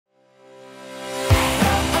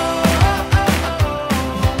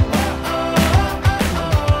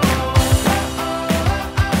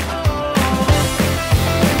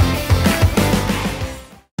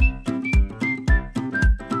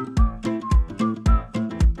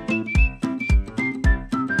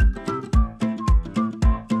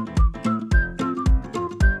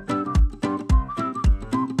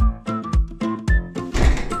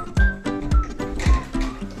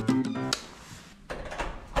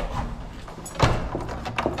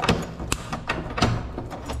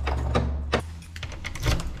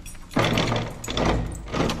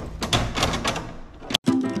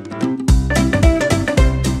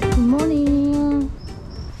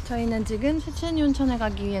일찍은 세체니온천에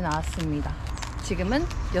가기 위해 나왔습니다. 지금은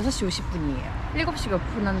 6시 50분이에요 7시에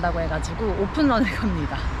오픈한다고 해가지고 오픈런을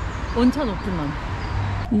갑니다. 온천 오픈런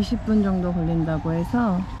 20분 정도 걸린다고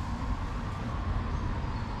해서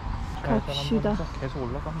갑시다. 계속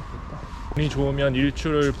올라가면 좋다. 운이 좋으면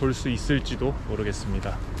일출을 볼 수 있을지도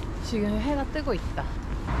모르겠습니다. 지금 해가 뜨고 있다.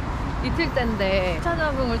 이틀 때인데 시차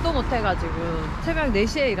적응을 또 못해가지고 새벽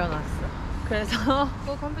 4시에 일어났어. 그래서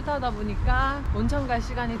또 컴퓨터 하다 보니까 온천 갈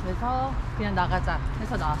시간이 돼서 그냥 나가자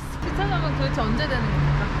해서 나왔어. 시차 적응 도대체 언제 되는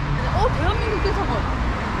겁니까? 대한민국 대사관.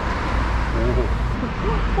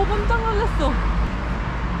 오. 깜짝 놀랐어.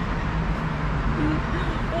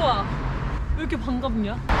 우와, 왜 이렇게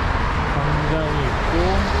반갑냐? 광장이 있고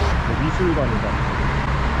미술관이다.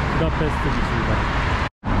 부다페스트 미술관.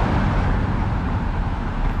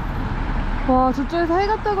 와, 저쪽에서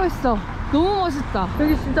해가 뜨고 있어. 너무 멋있다.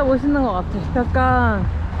 여기 진짜 멋있는 것 같아. 약간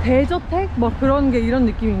대저택? 막 그런 게 이런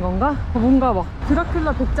느낌인 건가? 뭔가 막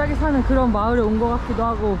드라큘라 백작이 사는 그런 마을에 온 것 같기도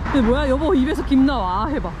하고. 근데 뭐야, 여보 입에서 김 나와.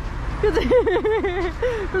 해봐. 그치?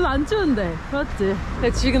 별로 안 추운데. 맞지?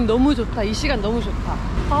 근데 지금 너무 좋다. 이 시간 너무 좋다.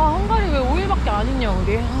 아, 헝가리 왜 5일밖에 안 있냐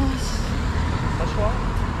우리. 아씨. 다시 와.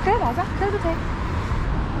 그래, 맞아. 그래도 돼.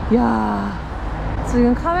 이야,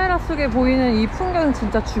 지금 카메라 속에 보이는 이 풍경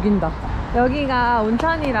진짜 죽인다. 여기가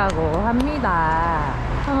온천이라고 합니다.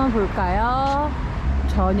 한번 볼까요?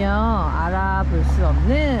 전혀 알아볼 수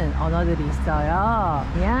없는 언어들이 있어요.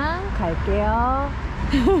 그냥 갈게요.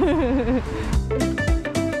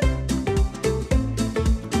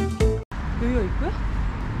 여기가 있고요?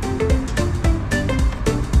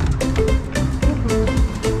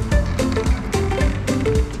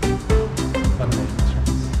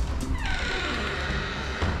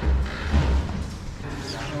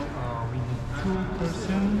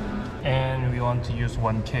 And we want to use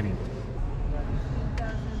one cabin.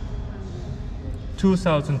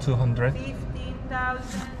 2,200. 15,200.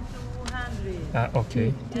 Ah,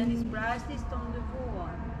 okay. And its price is on the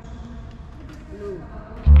board. Blue.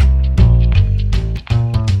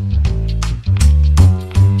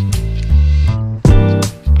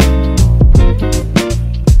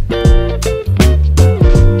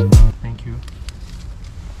 Thank you.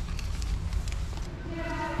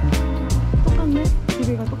 똑같네? 두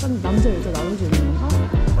개가 똑같네. 남자 여자 나눠져 있는 건가?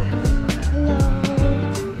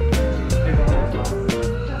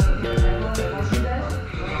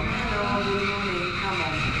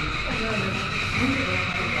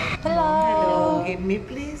 Hello, give me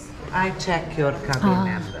please. I check your cabin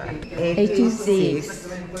number. 86.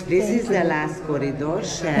 This is the last corridor.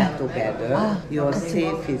 Share together. Your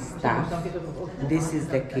safe is stuff. This is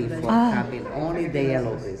the key for cabin. Only the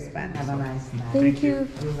yellow wristband. Have a nice night. Thank you.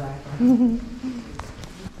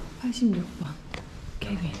 86번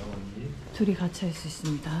케빈. 둘이 같이 할 수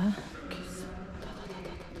있습니다. 이렇게 있어.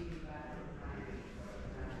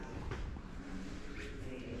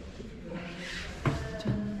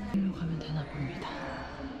 짠. 일로 가면 되나 봅니다.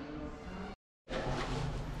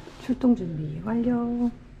 출동 준비 완료.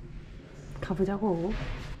 가보자고.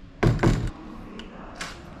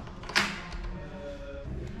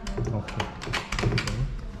 오케이.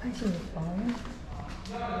 86번.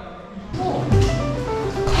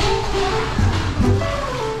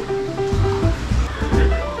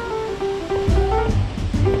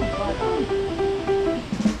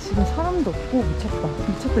 지금 사람도 없고 미쳤다.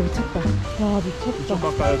 미쳤다. 와, 미쳤다. 이쪽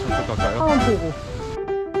갈까요? 저쪽 갈까요? 한번 보고.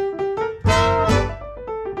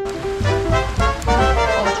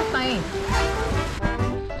 춥다잉.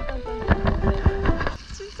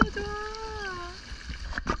 진짜 좋아.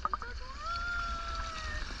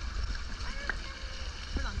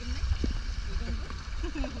 별로 안 겠네?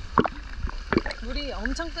 물이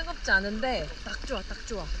엄청 뜨겁지 않은데 딱 좋아, 딱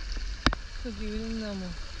좋아. 여기 유목나무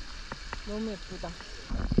너무 예쁘다.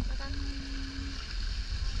 짜잔.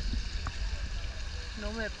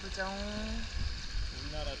 너무 예쁘죠?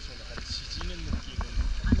 우리나라처럼 약간 지지는 느낌은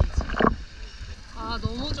아니지. 아,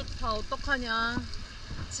 너무 좋다. 어떡하냐.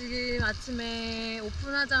 지금 아침에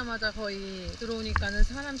오픈하자마자 거의 들어오니까는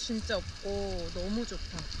사람 진짜 없고 너무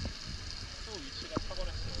좋다. 또 위치가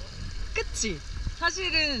탁월했어요. 그치?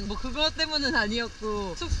 사실은 뭐 그것 때문은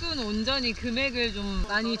아니었고 숙소는 온전히 금액을 좀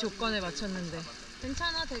많이 조건에 맞췄는데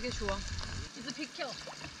괜찮아. 되게 좋아. 이제 비켜.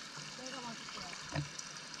 내가 맞을게.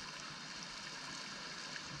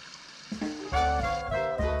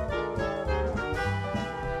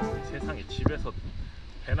 세상에 집에서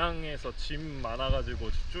배낭에서 짐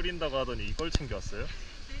많아가지고 줄인다고 하더니 이걸 챙겨왔어요?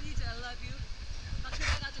 데니즈 I love you. 나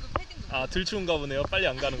그래가지고 패딩도. 아, 들추운가 보네요. 빨리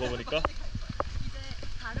안 가는 거 보니까. 이제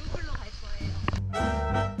다른 풀로 갈 거예요.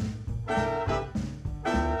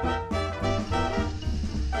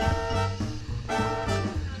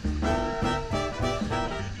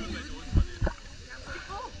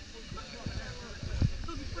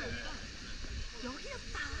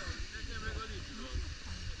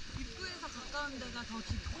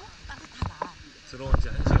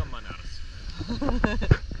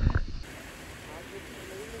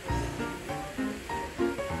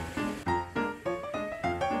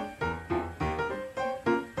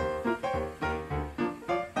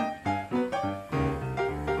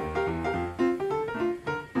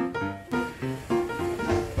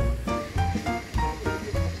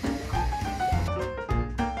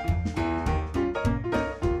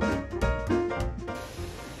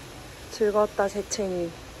 즐거웠다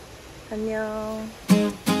세체니. 안녕.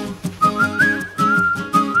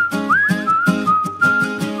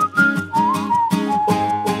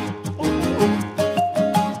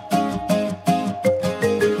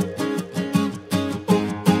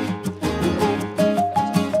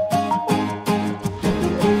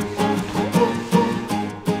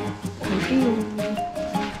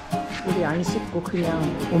 우리 안 씻고 그냥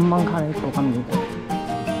옷만 갈아입고 갑니다.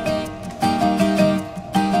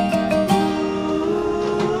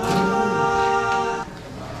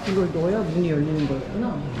 이걸 넣어야 문이 열리는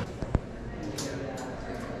거였구나.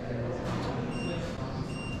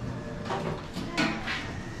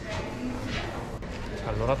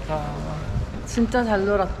 잘 놀았다. 진짜 잘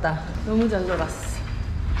놀았다. 너무 잘 놀았어.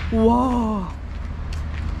 우와,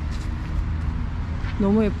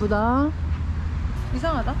 너무 예쁘다.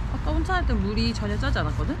 이상하다. 아까 혼자할 때 물이 전혀 짜지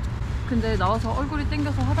않았거든? 근데 나와서 얼굴이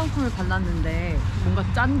땡겨서 화장품을 발랐는데 뭔가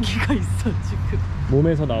짠기가 있어 지금.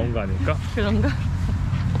 몸에서 나온 거 아닐까? 그런가?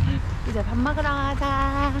 이제 밥 먹으러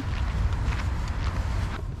가자.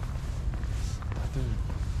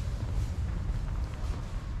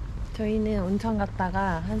 저희는 온천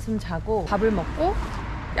갔다가 한숨 자고 밥을 먹고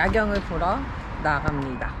야경을 보러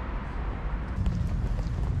나갑니다.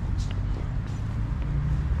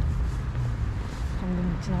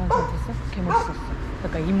 방금 지나가는 거 봤어? 개 멋있었어.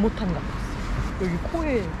 약간 입모탄 같았어. 여기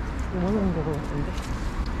코에 요만한 거 같은데?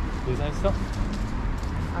 의사했어?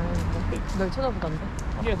 아닌데? 널 쳐다보던데?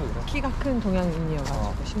 신기해서 그래. 키가 큰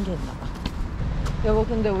동양인이어가지고 신기했나봐. 여보,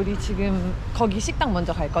 근데 우리 지금 거기 식당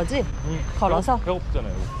먼저 갈 거지? 응. 걸어서?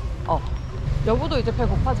 배고프잖아요. 여보도 이제 배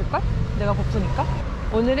고파질걸? 내가 고프니까?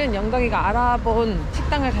 오늘은 영덕이가 알아본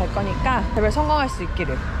식당을 갈 거니까 제발 성공할 수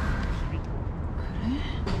있기를.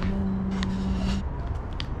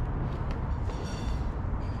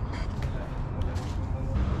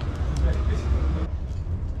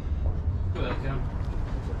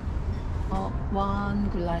 원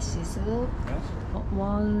글라시 숲,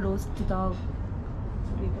 원 로스트 덕,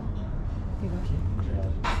 이거.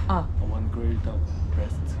 One grilled dog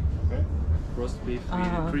breast, okay? Roast beef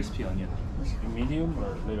with crispy onion. Medium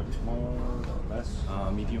or a little bit more or less?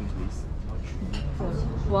 Medium, please.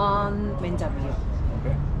 원 멘자레스토랑.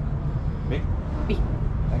 Okay. Big? 빅.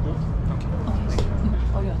 Thank you. Okay.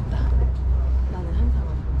 어려웠다. 나는 항상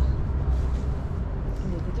어렵다.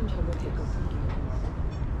 근데 이게 좀 잘 못했거든.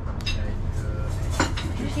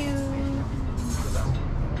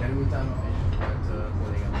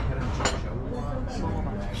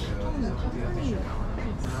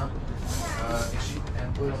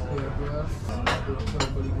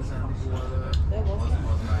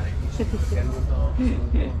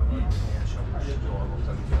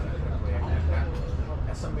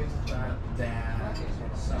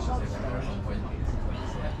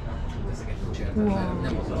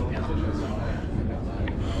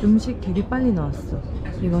 음식 되게 빨리 나왔어.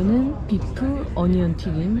 이거는 비프 어니언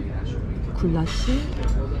튀김, 굴라시,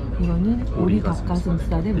 이거는 오리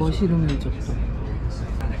닭가슴살에 머시룸 리조또.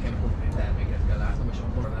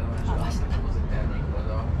 맛있다.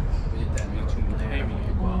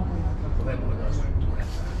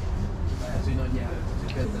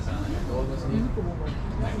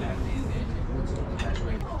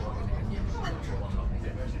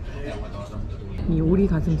 이 오리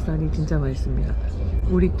가슴살이 진짜 맛있습니다.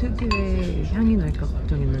 오리 특유의 향이 날까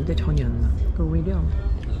걱정했는데 전혀 안 나. 오히려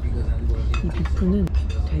이 비프는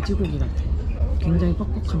돼지고기 같아. 굉장히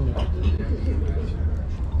뻑뻑합니다.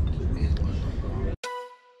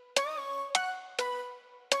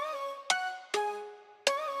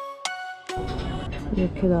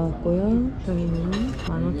 이렇게 나왔고요. 저희는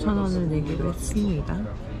 15,000원을 내기로 했습니다.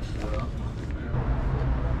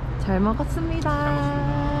 잘 먹었습니다.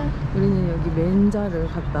 우리는 여기 멘자를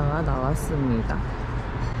갔다가 나왔습니다.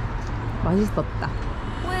 맛있었다.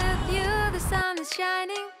 With you the sun is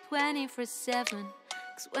shining 24/7.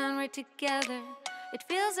 'Cause when we're together it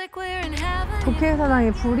feels like we're in heaven. 국회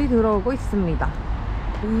사당에 불이 들어오고 있습니다.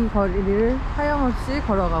 이 거리를 하염없이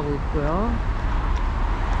걸어가고 있고요.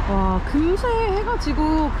 와, 금세 해가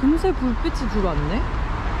지고 금세 불빛이 들어왔네.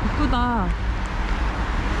 이쁘다.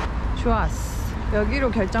 좋았어.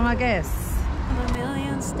 여기로 결정하겠어. A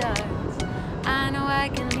million stars. I know I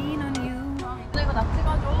can lean on you. 이거 나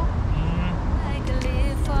찍어줘. Like a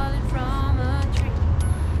leaf falling from a tree.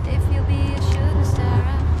 If you'll be a shooting star,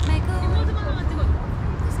 I'll make a wish.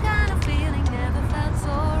 This kind of feeling never felt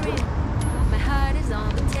so real. My heart is on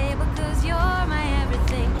the table 'cause you're my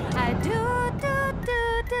everything. I do.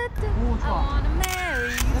 오, I 좋아. wanna marry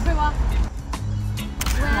you. 옆에 봐.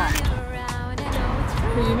 When you're around, I know it's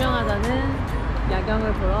true. 그 유명하다는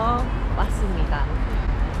야경을 보러 왔습니다.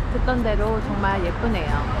 듣던 대로 정말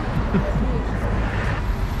예쁘네요.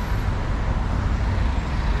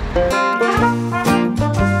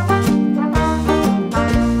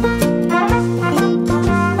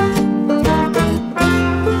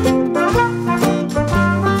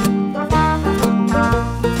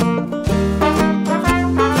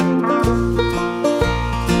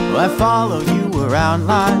 I follow you around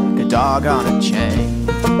like a dog on a chain.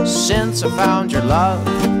 Since I found your love,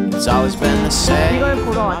 it's always been the same. 이걸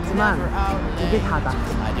보러 왔지만 이게 다다.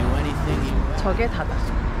 I do anything you want. 저게 다다.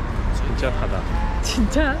 진짜 바다.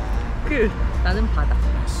 진짜 나는 바다.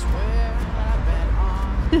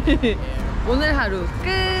 오늘 하루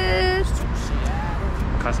끝.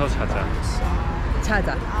 가서 자자.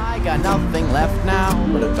 자자. I got nothing left now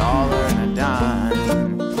but $1 and a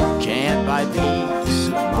dime. Can't buy peace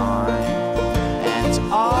of mind. And it's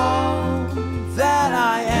all that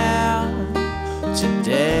I am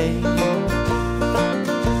today.